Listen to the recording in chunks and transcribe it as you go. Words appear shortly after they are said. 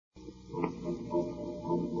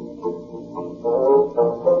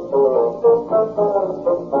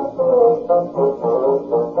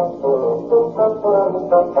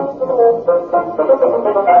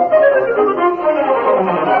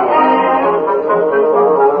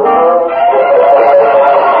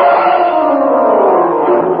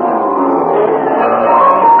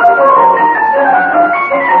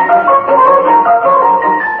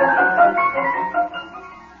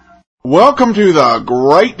Welcome to the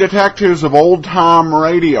Great Detectives of Old Time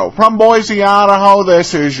Radio. From Boise, Idaho,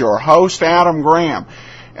 this is your host, Adam Graham.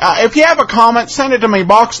 If you have a comment, send it to me,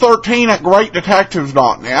 box 13 at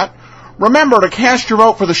greatdetectives.net. Remember to cast your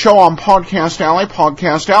vote for the show on Podcast Alley,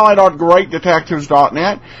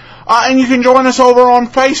 podcastalley.greatdetectives.net. And you can join us over on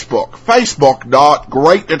Facebook,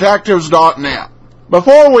 facebook.greatdetectives.net.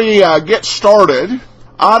 Before we get started,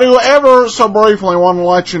 I do ever so briefly want to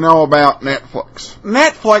let you know about Netflix.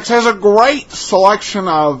 Netflix has a great selection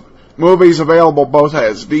of movies available both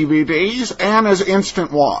as DVDs and as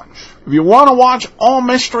instant watch. If you want to watch all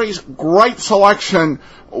mysteries, great selection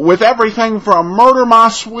with everything from Murder My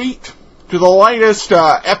Sweet to the latest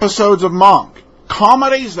episodes of Monk.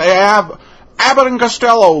 Comedies, they have Abbott and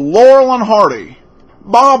Costello, Laurel and Hardy,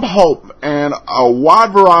 Bob Hope, and a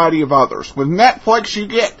wide variety of others. With Netflix, you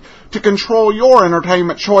get to control your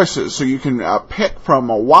entertainment choices, so you can pick from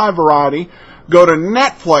a wide variety. Go to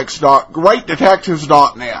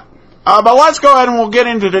netflix.greatdetectives.net. But let's go ahead and we'll get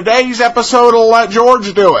into today's episode. I'll let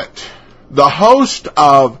George do it. The host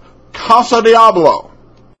of Casa, Diablo.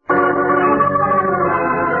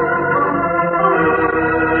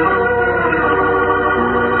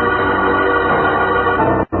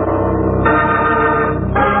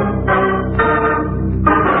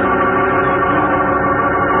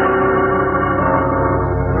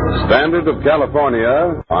 Standard of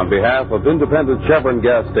California, on behalf of independent Chevron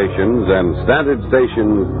gas stations and standard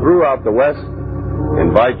stations throughout the West,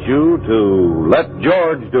 invite you to Let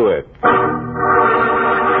George Do It.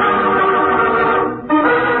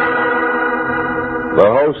 The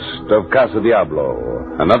host of Casa Diablo,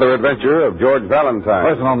 another adventure of George Valentine.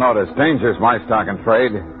 Personal notice, danger's my stock and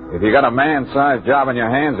trade. If you got a man-sized job in your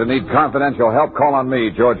hands and need confidential help, call on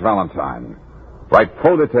me, George Valentine. Write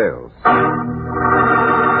full details.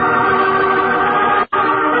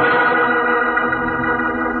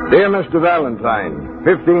 Dear Mr. Valentine,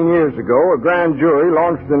 15 years ago, a grand jury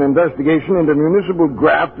launched an investigation into municipal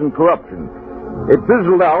graft and corruption. It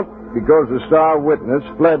fizzled out because the star witness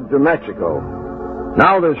fled to Mexico.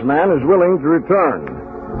 Now this man is willing to return,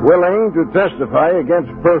 willing to testify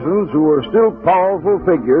against persons who are still powerful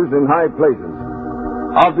figures in high places.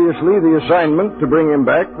 Obviously, the assignment to bring him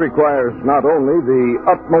back requires not only the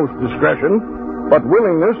utmost discretion, but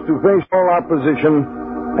willingness to face all opposition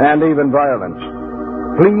and even violence.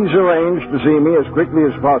 Please arrange to see me as quickly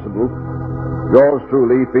as possible. Yours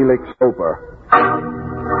truly, Felix Soper.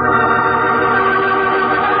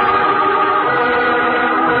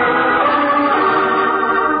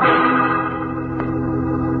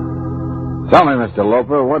 Tell me, Mr.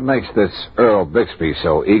 Loper, what makes this Earl Bixby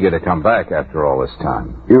so eager to come back after all this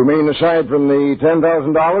time? You mean aside from the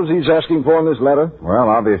 $10,000 he's asking for in this letter? Well,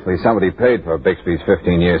 obviously somebody paid for Bixby's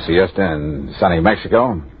 15-year siesta in sunny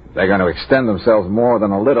Mexico. They're going to extend themselves more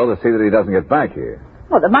than a little to see that he doesn't get back here.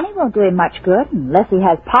 Well, the money won't do him much good unless he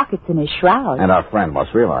has pockets in his shroud. And our friend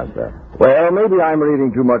must realize that. Well, maybe I'm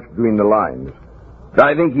reading too much between the lines.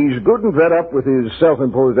 I think he's good and fed up with his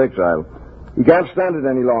self-imposed exile. He can't stand it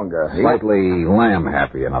any longer. Slightly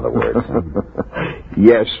lamb-happy, in other words.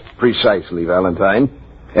 Yes, precisely, Valentine.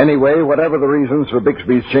 Anyway, whatever the reasons for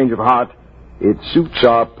Bixby's change of heart, it suits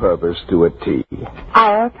our purpose to a T.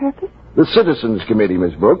 Our purpose? The Citizens Committee,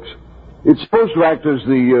 Miss Brooks. It's supposed to act as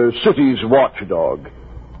the city's watchdog.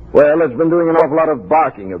 Well, it's been doing an awful lot of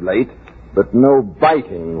barking of late, but no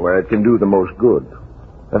biting where it can do the most good.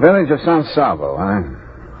 The village of San Salvo, huh?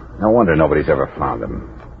 No wonder nobody's ever found him.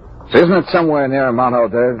 So isn't it somewhere near Mount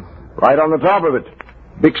Aldez? Right on the top of it.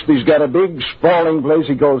 Bixby's got a big, sprawling place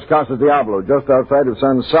he calls Casa Diablo, just outside of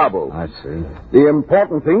San Sabo. I see. The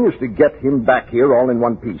important thing is to get him back here all in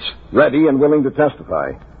one piece, ready and willing to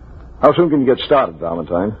testify. How soon can you get started,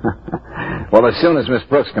 Valentine? Well, as soon as Miss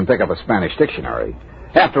Brooks can pick up a Spanish dictionary.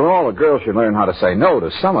 After all, a girl should learn how to say no to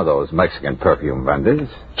some of those Mexican perfume vendors.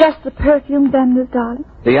 Just the perfume vendors, darling?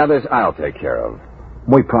 The others I'll take care of.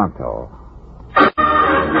 Muy pronto.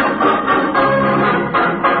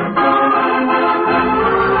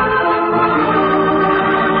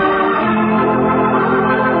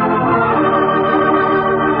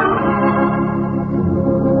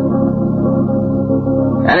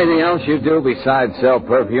 Anything else you do besides sell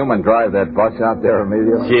perfume and drive that bus out there,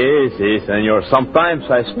 Emilio? Sí, senor. Sometimes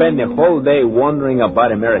I spend the whole day wondering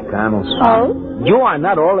about Americanos. Oh? You are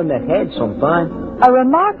not all in the head sometimes. A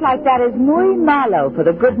remark like that is muy malo for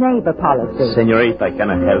the good neighbor policy. Senorita, I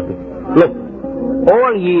cannot help it. Look,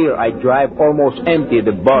 all year I drive almost empty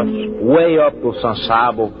the bus way up to San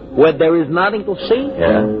Sabo, where there is nothing to see.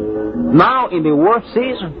 Yeah? Now, in the worst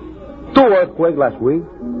season, 2 earthquakes last week,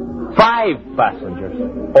 5 passengers,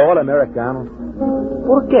 all Americanos.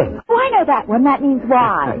 ¿Por qué? Oh, I know that one. That means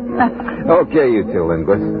why. Okay, you two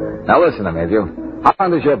linguists. Now listen, Emilio. How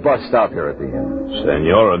long does your bus stop here at the inn?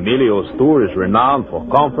 Senor Emilio's tour is renowned for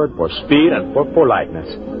comfort, for speed, and for politeness.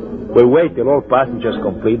 We wait till all passengers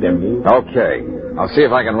complete their meal. Okay. I'll see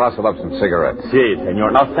if I can rustle up some cigarettes. Si,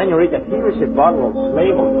 senor. Now, senorita, here is a bottle of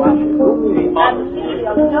Slavo classic.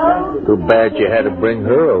 Too bad you had to bring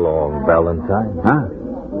her along, Valentine. Huh?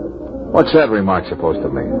 What's that remark supposed to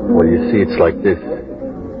mean? Well, you see, it's like this.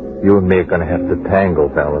 You and me are going to have to tangle,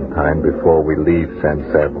 Valentine, before we leave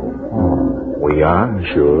San Sabo. Oh, we are?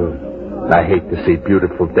 Sure. I hate to see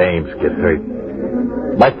beautiful dames get hurt.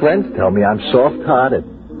 My friends tell me I'm soft-hearted.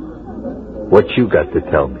 What you got to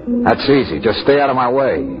tell me? That's easy. Just stay out of my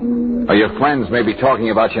way. Or your friends may be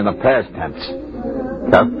talking about you in the past tense.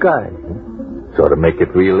 Tough guy. Sort of make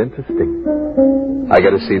it real interesting. I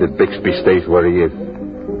got to see that Bixby stays where he is.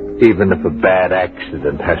 Even if a bad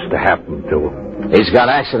accident has to happen to him. He's got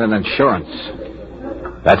accident insurance.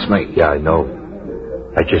 That's me. Yeah, I know.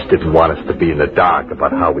 I just didn't want us to be in the dark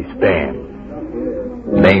about how we stand.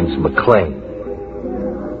 Name's McLean.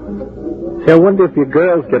 See, I wonder if your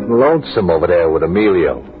girl's getting lonesome over there with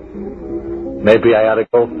Emilio. Maybe I ought to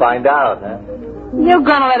go find out, huh? You're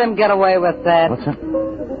gonna let him get away with that. What's that?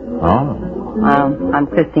 Oh. I'm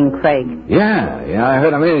Christine Craig. Yeah, I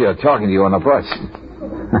heard Emilio talking to you on the bus.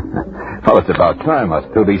 Well, it's about time us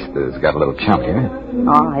turistas got a little chump here.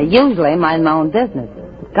 Oh, I usually mind my own business.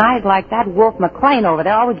 Guys like that Wolf McLean over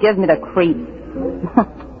there always gives me the creeps.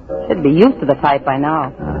 Should be used to the type by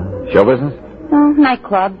now. Show business?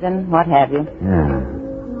 Nightclubs and what have you. Yeah.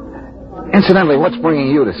 Incidentally, what's bringing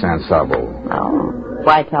you to San Sabo? Oh,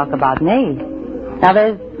 why talk about me? Now,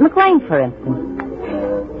 there's McLean, for instance.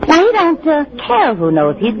 Now, he don't care who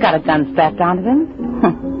knows he's got a gun strapped onto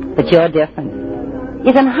him. But you're different.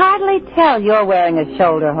 You can hardly tell you're wearing a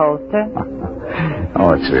shoulder holster.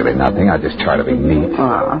 Oh, it's really nothing. I just try to be neat.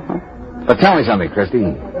 But tell me something, Christy.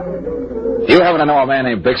 Do you happen to know a man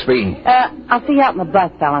named Bixby? I'll see you out in the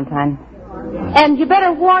bus, Valentine. And you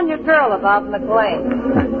better warn your girl about McLean.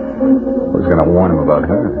 Who's going to warn him about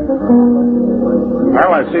her?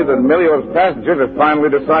 Well, I see that Emilio's passengers have finally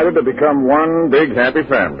decided to become one big happy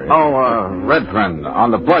family. Oh, Red Friend,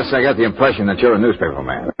 on the bus I got the impression that you're a newspaper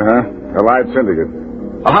man. Allied syndicate.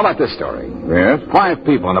 Well, how about this story? Yes? 5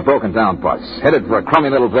 people in a broken-down bus, headed for a crummy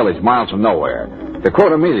little village miles from nowhere. To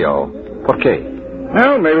quote Emilio, ¿por qué?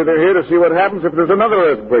 Well, maybe they're here to see what happens if there's another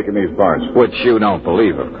earthquake in these parts. Which you don't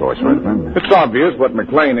believe, of course, Redmond. It's obvious what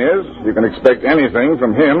McLean is. You can expect anything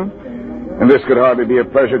from him. And this could hardly be a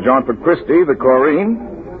pleasure jaunt for Christy, the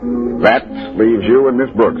Corrine. That leaves you and Miss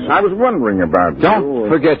Brooks. I was wondering about you. Don't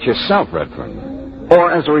forget yourself, Redford. Or,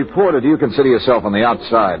 as a reporter, do you consider yourself on the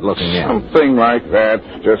outside looking in? Something like that.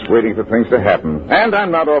 Just waiting for things to happen. And I'm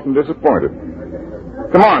not often disappointed.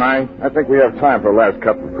 Come on, I think we have time for a last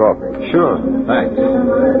cup of coffee. Sure, thanks.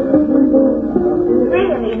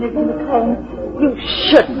 Really, Mrs. McLean, you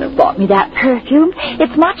shouldn't have bought me that perfume.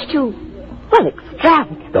 It's much too, well,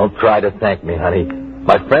 extravagant. Don't try to thank me, honey.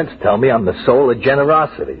 My friends tell me I'm the soul of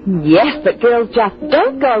generosity. Yes, but girls just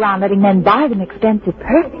don't go around letting men buy them expensive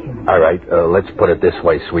perfume. All right, let's put it this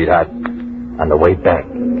way, sweetheart. On the way back,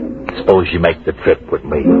 suppose you make the trip with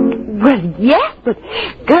me. Well, yes, but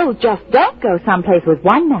girls just don't go someplace with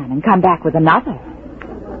one man and come back with another.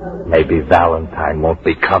 Maybe Valentine won't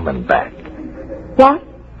be coming back. What?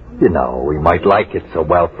 You know, we might like it so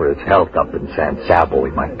well for his health up in San Sabo,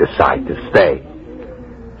 we might decide to stay.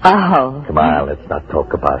 Oh. Come on, let's not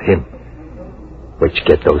talk about him. Where'd you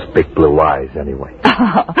get those big blue eyes, anyway?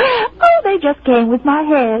 Oh, they just came with my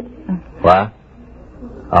head. What?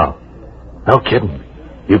 Oh, no kidding.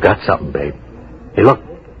 You got something, babe. Hey, look,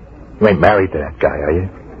 you ain't married to that guy, are you?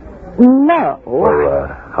 No. Well,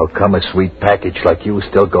 how come a sweet package like you is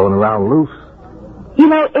still going around loose? You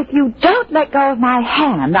know, if you don't let go of my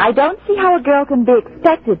hand, I don't see how a girl can be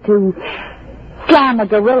expected to slam a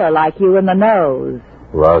gorilla like you in the nose.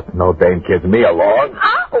 Well, no dame kids me along.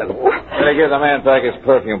 Ow! Can I give the man back his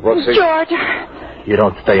perfume, Brooksie? George. You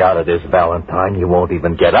don't stay out of this, Valentine, you won't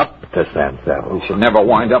even get up to San Sabo. You should never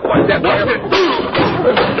wind up like that.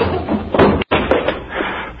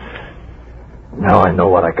 Now I know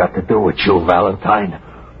what I got to do with you, Valentine.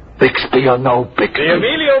 Bixby or no Bixby. The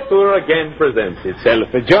Emilio Tour again presents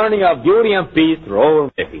itself, a journey of beauty and peace through all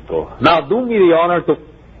Mexico. Now do me the honor to...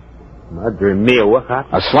 Madre mia, what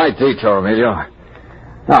happened? A slight detour, Emilio.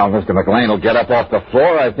 Now, Mr. McLean will get up off the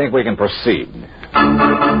floor. I think we can proceed.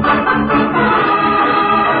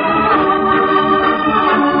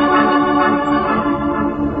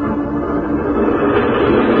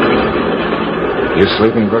 You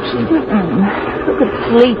sleeping, Brooksie? Who could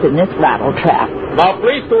sleep in this rattle trap? Now,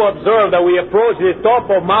 please to observe that we approach the top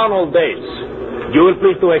of Mount Old Days. You will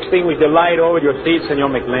please to extinguish the light over your seat,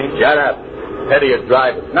 Senor McLean. Shut up. Head of your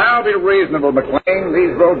driver. Now be reasonable, McLean.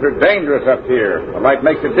 These roads are dangerous up here. The light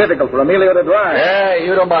makes it difficult for Emilio to drive. Yeah,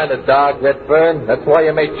 you don't mind the dog, Redfern. That's why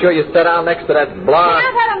you made sure you sat down next to that blonde.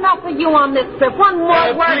 I've had enough of you on this trip. One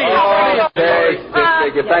more word. Okay,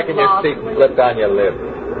 sister, get back in your seat and slip down your lip.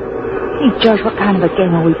 Hey, George, what kind of a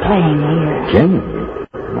game are we playing here? Game?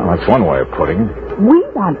 Well, that's one way of putting it. We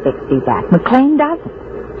want Bixby back. McLean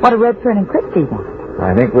doesn't. What do Redfern and Christie want?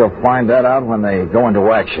 I think we'll find that out when they go into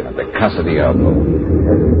action at the Casa Diablo.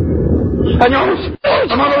 Senores,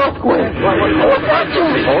 another earthquake.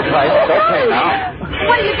 Hold tight. It's okay now.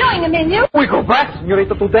 What are you doing, Emilio? We go back,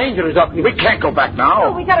 Senorita. Too dangerous up here. We can't go back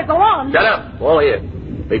now. Oh, we gotta go on. Shut up. All of you.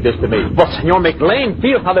 Leave this to me. But, Senor McLean,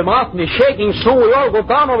 feel how the mountain is shaking, so we all go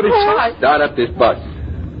down over the side. Start up this bus,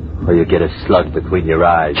 or you get a slug between your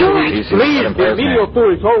eyes. George, please. Emilio,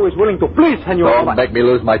 too, is always willing to please, Senor. Don't make me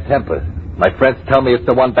lose my temper. My friends tell me it's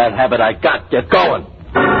the one bad habit I got. Get going.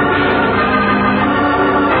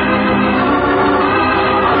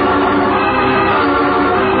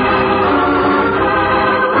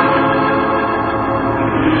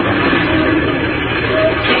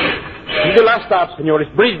 The last stop, senores.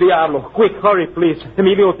 Bridge Diablo. Quick, hurry, please.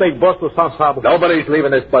 Emilio, take bus to San Sabo. Nobody's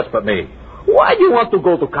leaving this bus but me. Why do you want to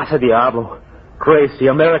go to Casa Diablo? Crazy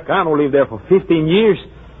Americano live there for 15 years.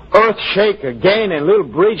 Earth shake again and little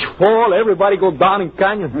bridge fall. Everybody go down in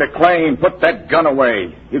canyon. McLean, put that gun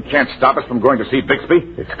away. You can't stop us from going to see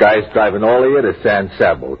Bixby. This guy's driving all of you to San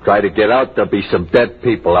Sabo. Try to get out, there'll be some dead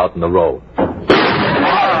people out in the road.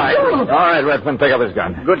 All right, Redfern, pick up his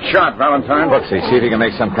gun. Good shot, Valentine. Brooksie, see if he can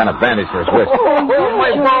make some kind of bandage for his wrist. Oh,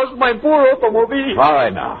 my boss, my poor automobile. All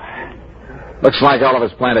right, now. Looks like all of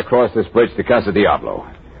us plan to cross this bridge to Casa Diablo.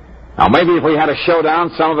 Now, maybe if we had a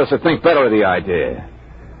showdown, some of us would think better of the idea.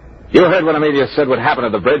 You heard what Emilio said would happen to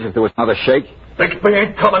the bridge if there was another shake? Bixby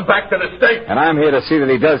ain't coming back to the States. And I'm here to see that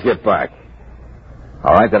he does get back.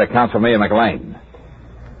 All right, that accounts for me and McLean.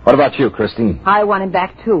 What about you, Christine? I want him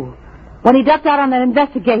back, too. When he ducked out on that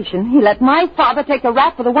investigation, he let my father take the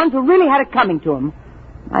rap for the ones who really had it coming to him.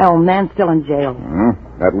 My old man's still in jail.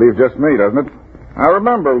 That leaves just me, doesn't it? I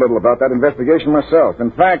remember a little about that investigation myself.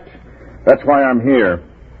 In fact, that's why I'm here.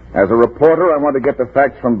 As a reporter, I want to get the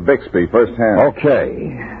facts from Bixby firsthand.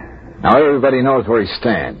 Okay. Now everybody knows where he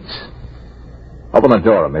stands. Open the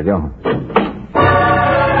door, Emilio.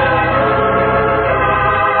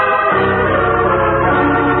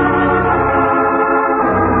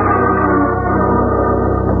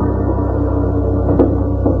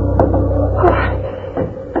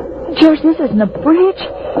 George, this isn't a bridge.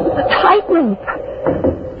 It's a tightrope.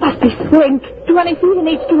 Must be swing 20 feet in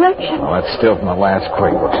each direction. Well, that's still from the last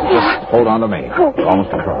quake. Just hold on to me. Okay. Almost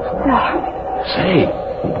across. Say,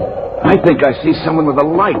 I think I see someone with a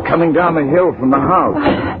light coming down the hill from the house.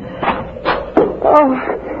 Oh.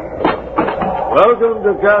 Welcome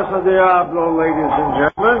to Casa Diablo, ladies and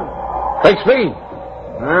gentlemen. Bixby.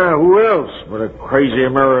 Who else but a crazy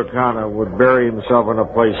Americana would bury himself in a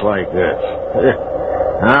place like this?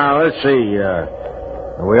 Now, let's see.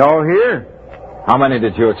 Are we all here? How many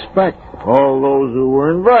did you expect? All those who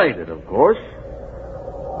were invited, of course.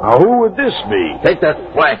 Now, who would this be? Take that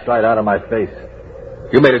flashlight out of my face.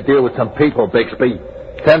 You made a deal with some people, Bixby.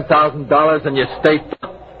 $10,000 and you stay.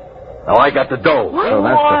 Now I got the dough. So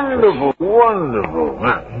that's Wonderful.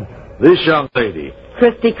 This young lady.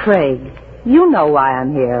 Christy Craig, you know why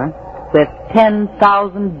I'm here. With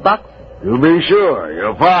 $10,000. You be sure,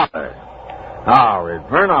 your father. Now,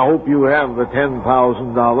 Redfern, I hope you have the $10,000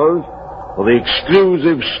 for the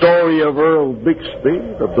exclusive story of Earl Bixby,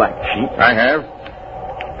 the Black Sheep. I have.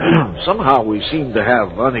 Somehow we seem to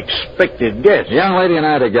have unexpected guests. The young lady and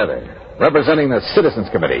I together, representing the Citizens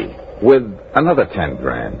Committee, with another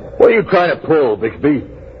 $10,000. What are you trying to pull, Bixby?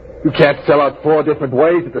 You can't sell out 4 different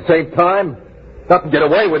ways at the same time. Not to get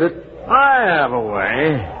away with it. I have a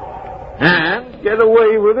way. And get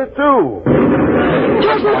away with it, too.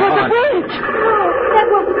 George, look at the bridge. That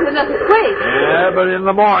wasn't another quake. Yeah, but in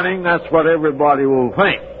the morning, that's what everybody will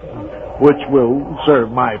think. Which will serve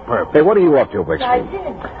my purpose. Hey, what are you up to, Bixby? I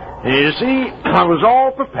did. You see, I was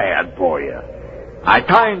all prepared for you. I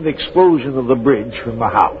timed the explosion of the bridge from the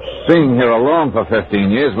house. Being here alone for 15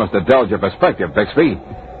 years must have dulled your perspective, Bixby.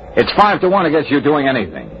 It's 5 to 1 against you doing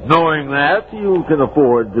anything. Knowing that, you can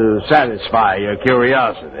afford to satisfy your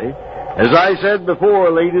curiosity. As I said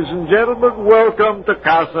before, ladies and gentlemen, welcome to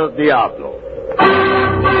Casa Diablo.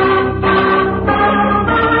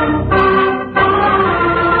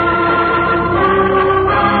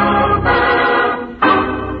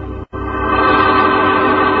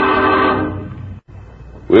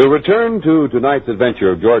 We'll return to tonight's adventure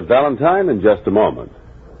of George Valentine in just a moment.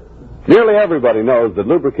 Nearly everybody knows that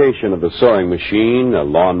lubrication of the sewing machine, a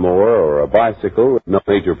lawnmower, or a bicycle is no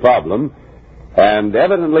major problem. And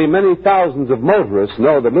evidently many thousands of motorists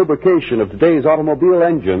know that lubrication of today's automobile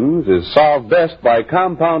engines is solved best by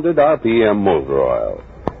compounded RPM motor oil.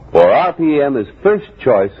 For RPM is first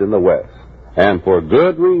choice in the West, and for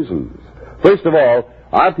good reasons. First of all,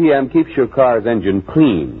 RPM keeps your car's engine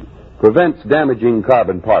clean, prevents damaging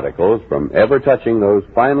carbon particles from ever touching those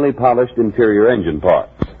finely polished interior engine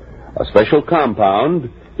parts. A special compound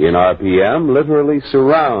in RPM literally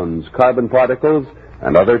surrounds carbon particles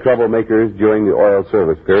and other troublemakers during the oil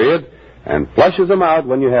service period and flushes them out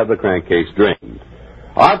when you have the crankcase drained.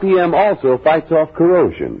 RPM also fights off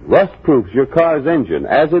corrosion, rust-proofs your car's engine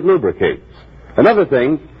as it lubricates. Another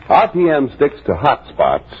thing, RPM sticks to hot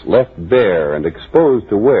spots left bare and exposed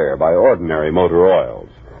to wear by ordinary motor oils.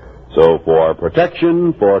 So for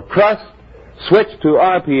protection, for trust, switch to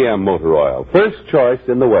RPM motor oil, first choice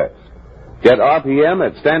in the West. Get RPM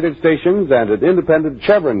at standard stations and at independent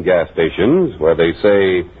Chevron gas stations where they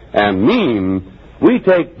say and mean, we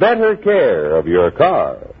take better care of your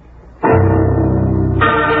car.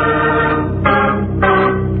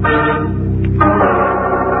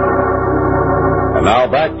 And now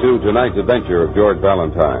back to tonight's adventure of George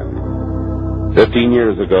Valentine. 15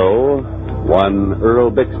 years ago, one Earl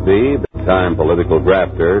Bixby, big-time political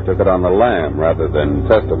grafter, took it on the lam rather than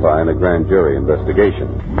testify in a grand jury investigation.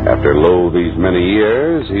 After these many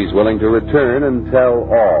years, he's willing to return and tell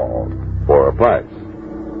all for a price.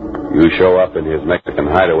 You show up in his Mexican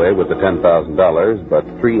hideaway with the $10,000, but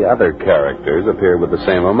 3 other characters appear with the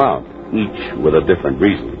same amount, each with a different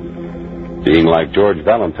reason. Being like George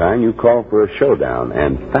Valentine, you call for a showdown,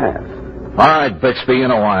 and fast. All right, Bixby, you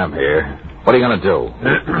know why I'm here. What are you going to do?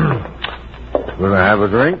 Gonna have a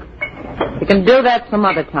drink? You can do that some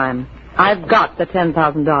other time. I've got the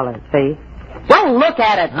 $10,000, see? Well, look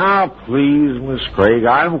at it. Now, please, Miss Craig,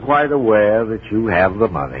 I'm quite aware that you have the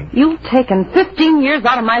money. You've taken 15 years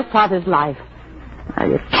out of my father's life. Now,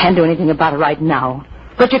 you can't do anything about it right now.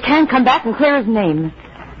 But you can come back and clear his name.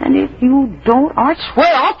 And if you don't, I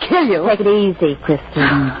swear I'll kill you. Take it easy,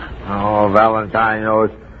 Christine. Oh, Valentine,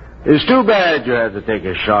 it's too bad you had to take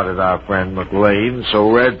a shot at our friend McLean,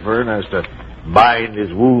 so Redfern has to bind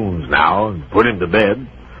his wounds now and put him to bed.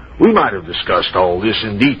 We might have discussed all this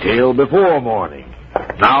in detail before morning.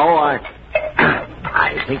 Now,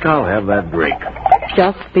 I think I'll have that drink.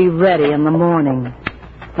 Just be ready in the morning.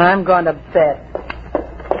 I'm going to bed.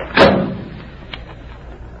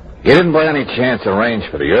 You didn't by any chance arrange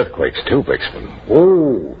for the earthquakes, too, Bixby?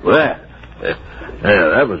 Oh,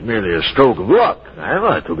 that was merely a stroke of luck, and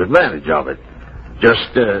I took advantage of it.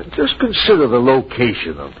 Just consider the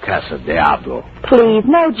location of Casa Diablo. Please,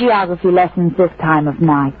 no geography lessons this time of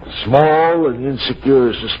night. Small and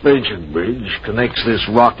insecure suspension bridge connects this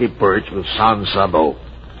rocky perch with San Sabo.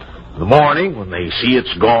 In the morning, when they see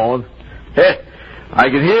it's gone, I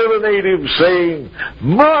can hear the natives saying,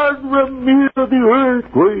 Madre mia, the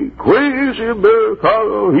earthquake, crazy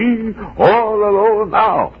Americano, he all alone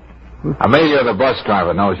now. Amelia, the bus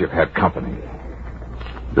driver, knows you've had company.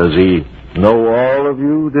 Does he know all of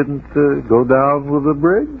you didn't go down with the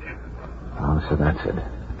bridge? Oh, so that's it.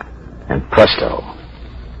 And presto,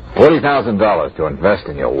 $40,000 to invest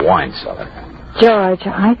in your wine cellar. George,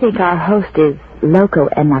 I think our host is loco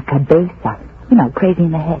en la cabeza. You know, crazy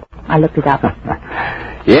in the head. I looked it up.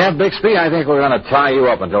 Yeah, Bixby, I think we're going to tie you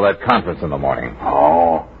up until that conference in the morning.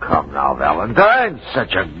 Oh, come now, Valentine.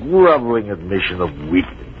 Such a groveling admission of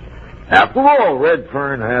weakness. After all,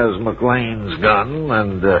 Redfern has McLean's gun,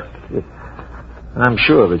 and I'm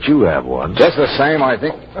sure that you have one. Just the same, I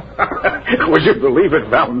think. Would you believe it,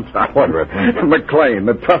 Valentine? What, Redfern? McLean,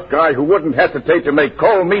 the tough guy who wouldn't hesitate to make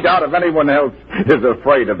cold meat out of anyone else, is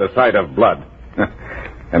afraid of the sight of blood.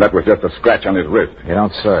 And that was just a scratch on his wrist. You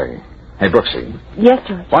don't say. Hey, Brooksie. Yes,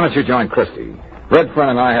 George. Why don't you join Christy? Redfern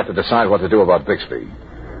and I have to decide what to do about Bixby.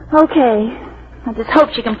 Okay. I just hope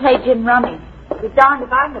she can play gin rummy. Be darned if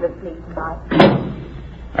I'm going to sleep tonight.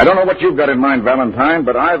 I don't know what you've got in mind, Valentine,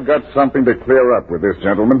 but I've got something to clear up with this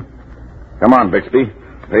gentleman. Come on, Bixby.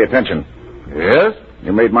 Pay attention. Yes?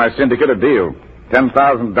 You made my syndicate a deal.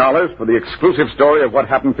 $10,000 for the exclusive story of what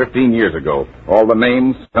happened 15 years ago. All the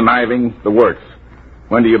names, conniving, the works.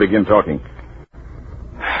 When do you begin talking?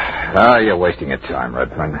 You're wasting your time,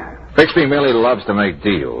 Redfern. Bixby merely loves to make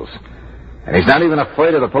deals. And he's not even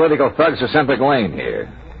afraid of the political thugs who sent McLean here.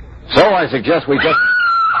 So I suggest we just...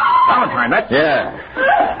 Valentine, that's... Yeah.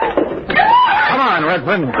 Come on,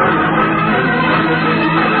 Redfern.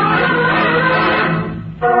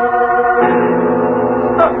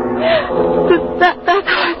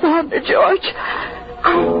 That's wonder, George.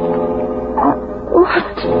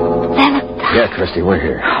 What? Valentine. Yeah, Christy, we're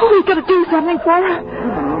here. Oh, we've got to do something for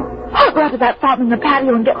her. I'll go out to that fountain in the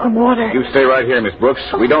patio and get some water. You stay right here, Miss Brooks.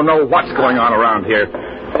 We don't know what's going on around here.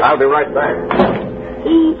 I'll be right back.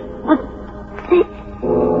 He was sick.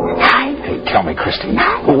 Hey, tell me, Christy.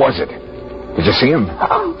 Who was it? Did you see him?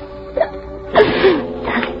 Oh,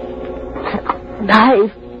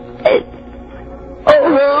 knife.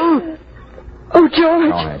 Oh, George.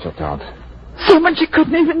 No, Angel, don't. Someone she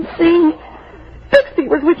couldn't even see. Bixby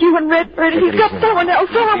was with you and Redford. He's got someone else,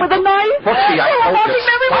 someone with a knife. Brooksy, I told you.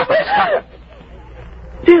 Stop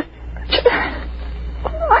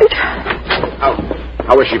it.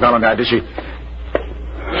 How is she, Valentine? Did she...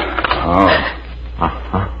 Oh.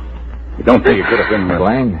 You don't think it could have been...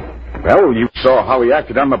 McLean? Well, you saw how he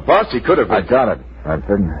acted on the bus. He could have been... I got it,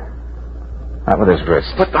 Redford. Not with his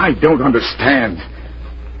wrist. But I don't understand.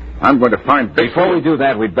 I'm going to find... Before we do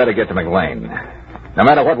that, we'd better get to McLean. No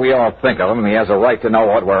matter what we all think of him, he has a right to know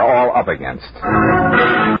what we're all up against.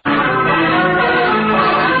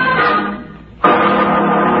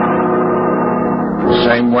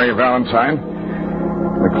 Same way, Valentine.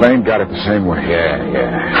 McLean got it the same way.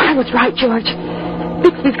 Yeah. I was right, George.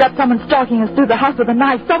 Bixby's got someone stalking us through the house with a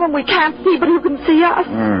knife. Someone we can't see, but who can see us.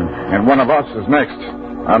 And one of us is next.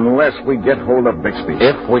 Unless we get hold of Bixby.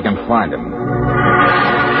 If we can find him.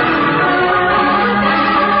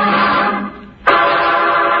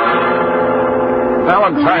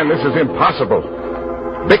 Valentine, this is impossible.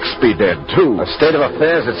 Bixby dead, too. A state of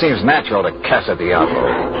affairs that seems natural to Casa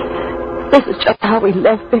Diablo. This is just how we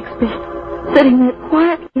left Bixby. Sitting there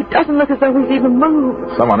quietly. He doesn't look as though he's even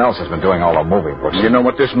moved. Someone else has been doing all the moving, Brooksie. You know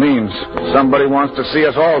what this means. Somebody wants to see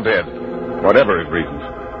us all dead. Whatever his reasons.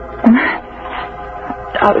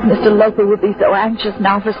 I doubt if Mr. Loper would be so anxious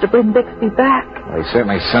now for us to bring Bixby back. Well, he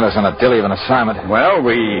certainly sent us on a dilly of an assignment. Well,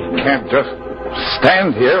 we can't just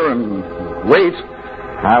stand here and wait.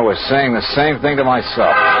 I was saying the same thing to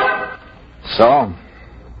myself. So?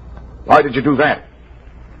 Why did you do that?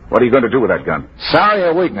 What are you going to do with that gun? Sorry,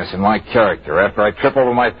 a weakness in my character. After I trip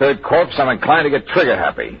over my third corpse, I'm inclined to get trigger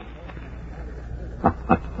happy.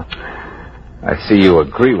 I see you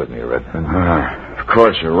agree with me, Redford. Of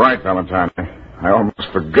course, you're right, Valentine. I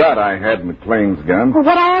almost forgot I had McLean's gun. Well,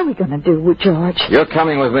 what are we going to do with George? You're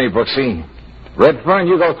coming with me, Brooksie. Redfern,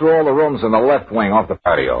 you go through all the rooms in the left wing off the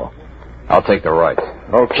patio. I'll take the right.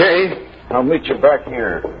 Okay. I'll meet you back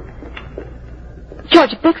here.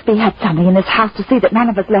 George Bixby had something in his house to see that none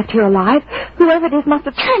of us left here alive. Whoever it is must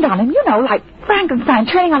have turned on him, you know, like Frankenstein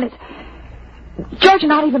turning on his... George, you're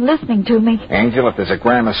not even listening to me. Angel, if there's a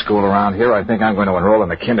grammar school around here, I think I'm going to enroll in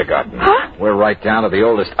the kindergarten. Huh? We're right down to the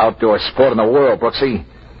oldest outdoor sport in the world, Brooksie.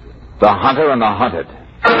 The hunter and the hunted.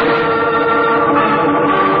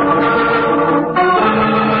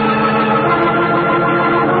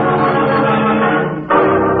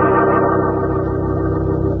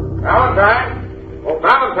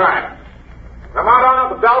 Valentine! Come out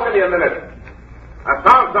on the balcony a minute. I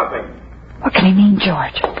found something. What can he mean,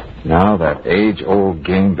 George? Now that age-old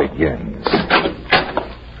game begins.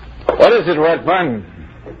 What is it, Redfern?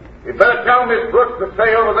 You'd better tell Miss Brooks to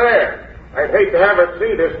stay over there. I'd hate to have her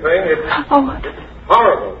see this thing. It's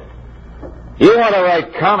horrible. You want to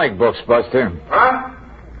write comic books, Buster. Huh?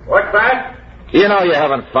 What's that? You know you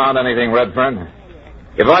haven't found anything, Redfern.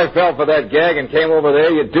 If I fell for that gag and came over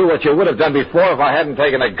there, you'd do what you would have done before if I hadn't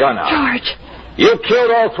taken a gun out. George! You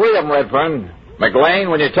killed all three of them, Redfern.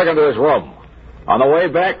 McLean, when you took him to his room. On the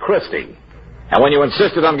way back, Christy. And when you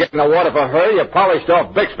insisted on getting the water for her, you polished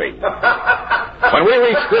off Bixby. When we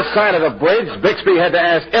reached this side of the bridge, Bixby had to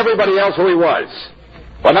ask everybody else who he was.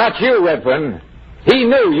 Well, not you, Redfern. He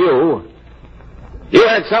knew you. You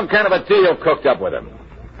had some kind of a deal cooked up with him.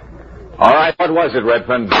 All right, what was it,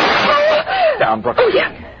 Redfern? Down, Brooksy. Oh,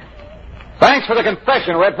 yeah. Thanks for the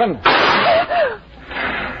confession, Redfern.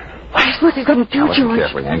 What is Lucy going to do, Now, listen George?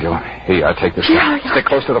 carefully, Angel. Here, I'll take this Yeah, one. Stick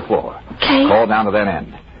close to the floor. Okay. Call down to that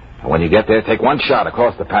end. And when you get there, take one shot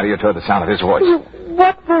across the patio toward the sound of his voice.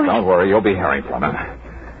 What for? Don't worry, you'll be hearing from him.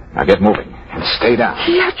 Now get moving and stay down.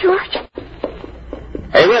 Yeah, George.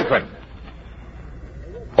 Hey, Redfern.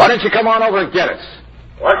 Why don't you come on over and get us?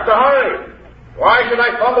 What's the hurry? Why should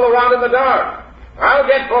I fumble around in the dark? I'll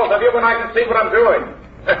get both of you when I can see what I'm doing.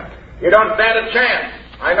 You don't stand a chance.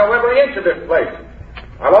 I know every inch of this place.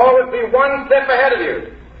 I'll always be one step ahead of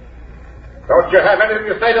you. Don't you have anything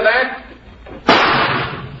to say to that?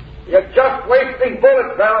 You're just wasting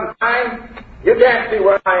bullets, Valentine. You can't see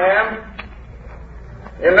where I am.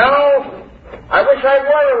 You know, I wish I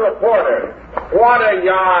were a reporter. What a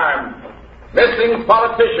yarn. Missing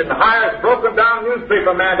politician hires broken-down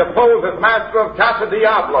newspaper man to pose as master of Casa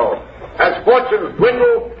Diablo. As fortunes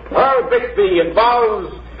dwindle, Earl Bixby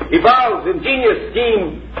evolves ingenious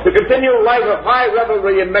scheme to continue a life of high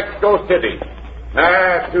revelry in Mexico City.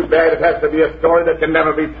 Too bad it has to be a story that can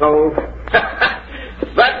never be told.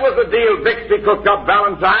 That was the deal Bixby cooked up,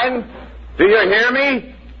 Valentine. Do you hear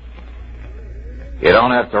me? You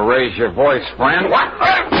don't have to raise your voice, friend. What?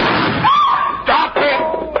 Stop it!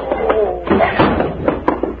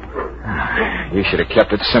 You should have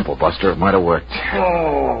kept it simple, Buster. It might have worked.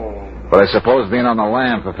 But I suppose being on the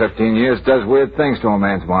lam for 15 years does weird things to a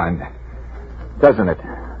man's mind. Doesn't it,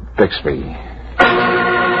 Bixby?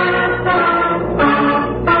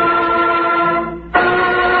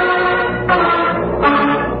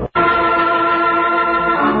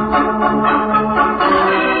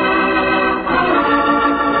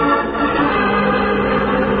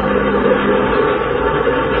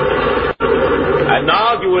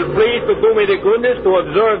 Please to do me the goodness to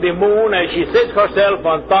observe the moon as she sits herself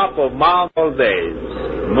on top of Mount Valdez.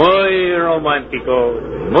 Muy romántico,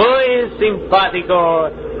 muy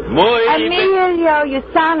simpático, muy... Emilio, you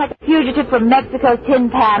sound like a fugitive from Mexico's Tin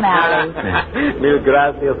Pan Alley. Mil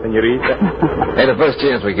gracias, señorita. Hey, the first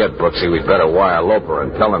chance we get, Brooksie, we'd better wire Loper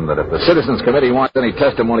and tell him that if the Citizens Committee wants any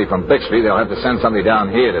testimony from Bixby, they'll have to send somebody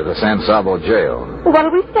down here to the San Sabo jail. Well,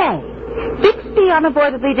 what'll we say? Bixby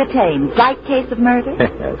unavoidably detained. Slight case of murder?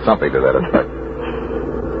 Something to that effect.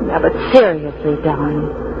 Yeah, but seriously,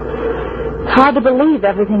 Don. It's hard to believe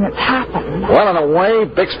everything that's happened. Well, in a way,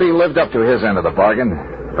 Bixby lived up to his end of the bargain.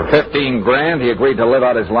 For $15,000, he agreed to live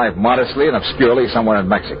out his life modestly and obscurely somewhere in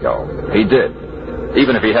Mexico. He did.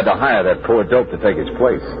 Even if he had to hire that poor dope to take his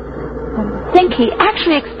place. I think he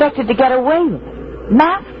actually expected to get away with it.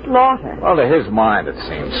 Mass slaughter. Well, to his mind, it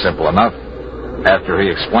seemed simple enough. After he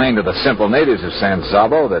explained to the simple natives of San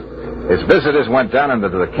Sabo that his visitors went down into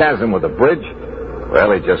the chasm with a bridge, well,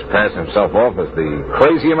 he just passed himself off as the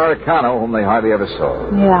crazy Americano whom they hardly ever saw.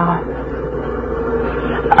 Yeah.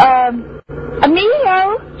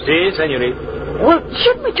 Emilio? Si, señorita. Well,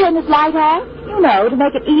 shouldn't we turn this light off? You know, to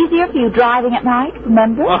make it easier for you driving at night,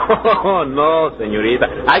 remember? Oh, no,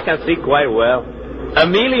 señorita. I can see quite well.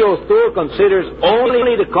 Emilio's tour considers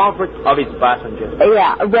only the comfort of its passengers.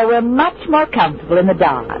 Yeah, well, we're much more comfortable in the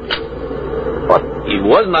dark. But it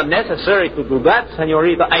was not necessary to do that,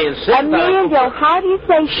 señorita. I insist Emilio, how do you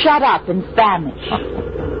say shut up in Spanish?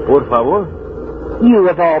 Por favor. You,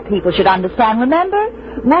 of all people, should understand, remember?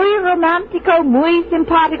 Muy romántico, muy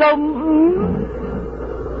simpático.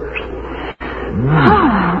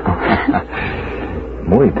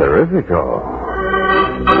 Muy terrifico.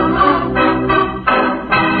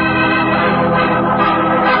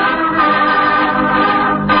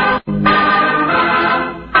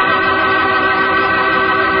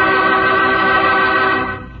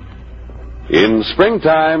 In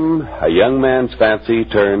springtime, a young man's fancy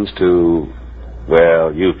turns to,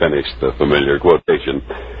 well, you finished the familiar quotation.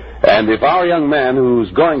 And if our young man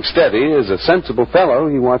who's going steady is a sensible fellow,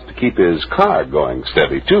 he wants to keep his car going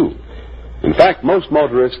steady, too. In fact, most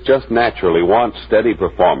motorists just naturally want steady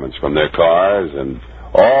performance from their cars, and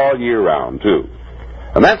all year round, too.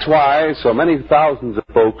 And that's why so many thousands of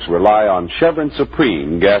folks rely on Chevron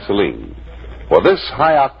Supreme gasoline. For this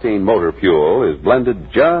high-octane motor fuel is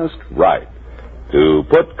blended just right to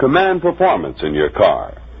put command performance in your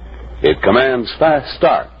car. It commands fast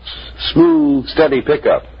starts, smooth, steady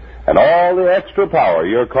pickup, and all the extra power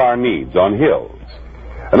your car needs on hills.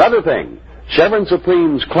 Another thing, Chevron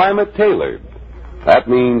Supreme's climate-tailored. That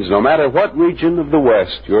means no matter what region of the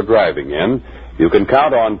West you're driving in, you can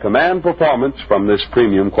count on command performance from this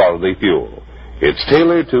premium quality fuel. It's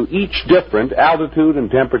tailored to each different altitude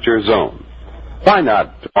and temperature zone. Why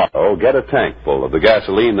not tomorrow get a tank full of the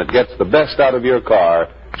gasoline that gets the best out of your car,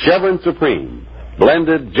 Chevron Supreme,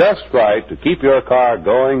 blended just right to keep your car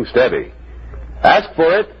going steady. Ask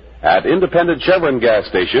for it at independent Chevron gas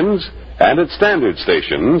stations and at standard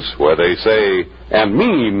stations where they say and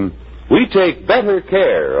mean, we take better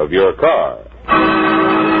care of your car.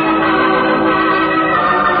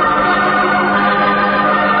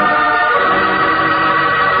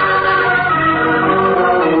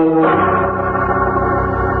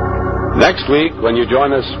 Next week, when you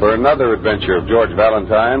join us for another adventure of George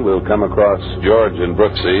Valentine, we'll come across George and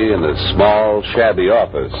Brooksie in a small, shabby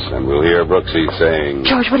office, and we'll hear Brooksie saying,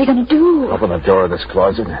 George, what are you going to do? Open the door of this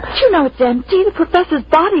closet. But you know it's empty. The professor's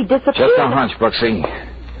body disappeared. Just a hunch, Brooksie.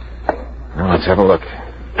 Now, let's have a look.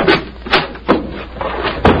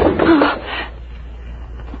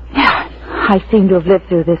 I seem to have lived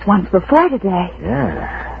through this once before today.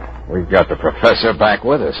 Yeah. We've got the professor back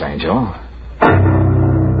with us, Angel.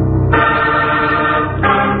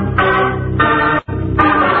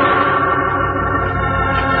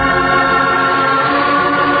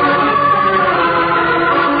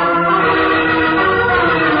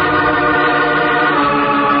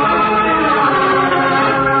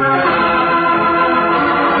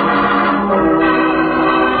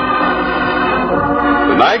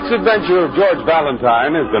 Tonight's adventure of George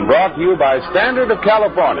Valentine has been brought to you by Standard of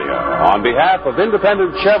California on behalf of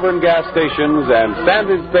independent Chevron gas stations and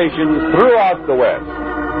Standard stations throughout the West.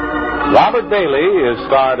 Robert Bailey is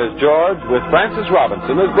starred as George with Francis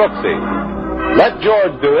Robinson as Brooksie. Let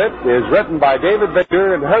George Do It is written by David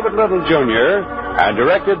Victor and Herbert Little Jr. and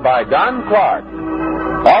directed by Don Clark.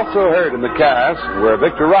 Also heard in the cast were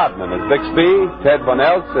Victor Rodman as Bixby, Ted Von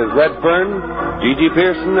Eltz as Redfern, Gigi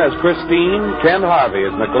Pearson as Christine, Ken Harvey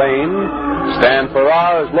as McLean, Stan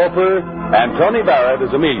Farrar as Loper, and Tony Barrett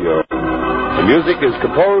as Emilio. The music is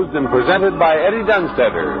composed and presented by Eddie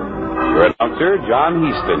Dunstetter. Your announcer, John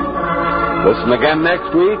Heaston. Listen again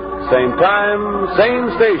next week, same time,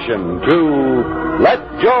 same station, to Let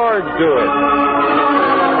George Do It.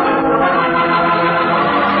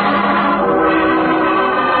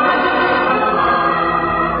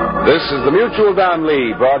 This is the Mutual Don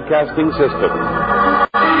Lee Broadcasting System.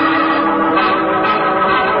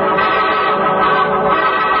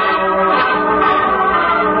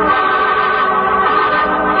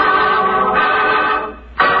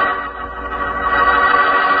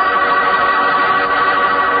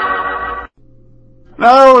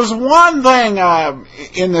 Now, there was one thing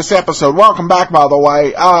in this episode, welcome back by the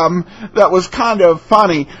way, that was kind of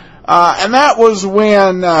funny, and that was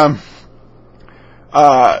when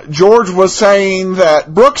George was saying that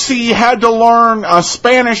Brooksie had to learn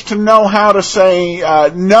Spanish to know how to say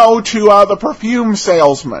no to the perfume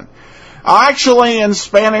salesman. Actually, in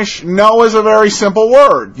Spanish, no is a very simple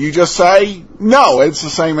word. You just say no. It's the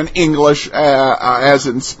same in English as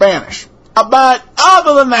in Spanish. But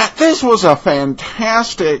other than that, this was a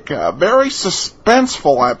fantastic, very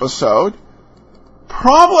suspenseful episode.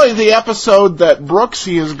 Probably the episode that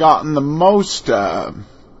Brooksie has gotten the most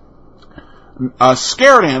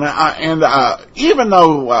scared in, and even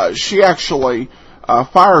though she actually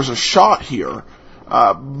fires a shot here,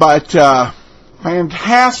 but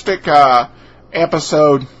fantastic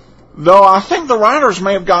episode. Though I think the writers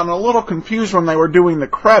may have gotten a little confused when they were doing the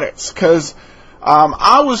credits, because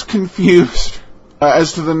I was confused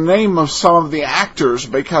as to the name of some of the actors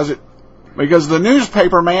because the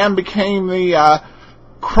newspaper man became the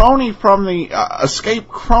crony from the escape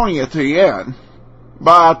crony at the end.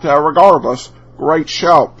 But regardless, great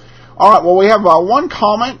show. All right, well, we have one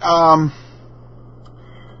comment.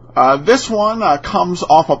 This one comes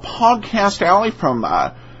off a Podcast Alley from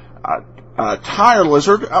Tire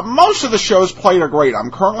Lizard. Most of the shows played are great. I'm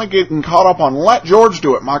currently getting caught up on Let George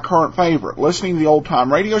Do It, my current favorite. Listening to the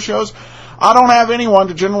old-time radio shows, I don't have anyone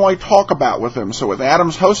to generally talk about with them, so with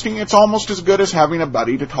Adam's hosting, it's almost as good as having a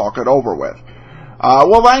buddy to talk it over with.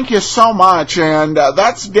 Well, thank you so much, and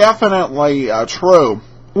that's definitely true.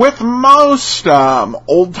 With most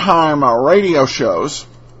old-time radio shows,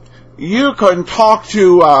 you can talk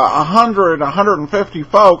to 100, 150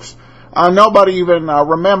 folks. Nobody even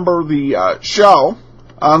remember the show.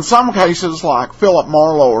 In some cases, like Philip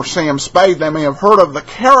Marlowe or Sam Spade, they may have heard of the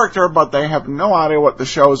character, but they have no idea what the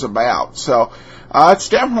show is about. So it's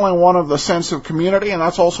definitely one of the sense of community, and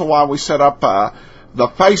that's also why we set up part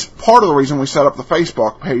of the reason we set up the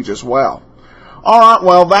Facebook page as well. All right,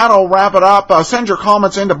 well, that'll wrap it up. Send your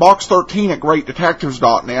comments into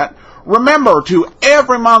box13@greatdetectives.net. Remember to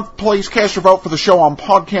every month, please cast your vote for the show on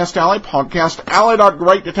Podcast Alley,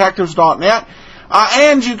 podcastalley.greatdetectives.net.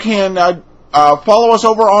 And you can follow us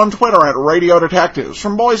over on Twitter at Radio Detectives.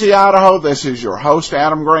 From Boise, Idaho, this is your host,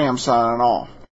 Adam Graham, signing off.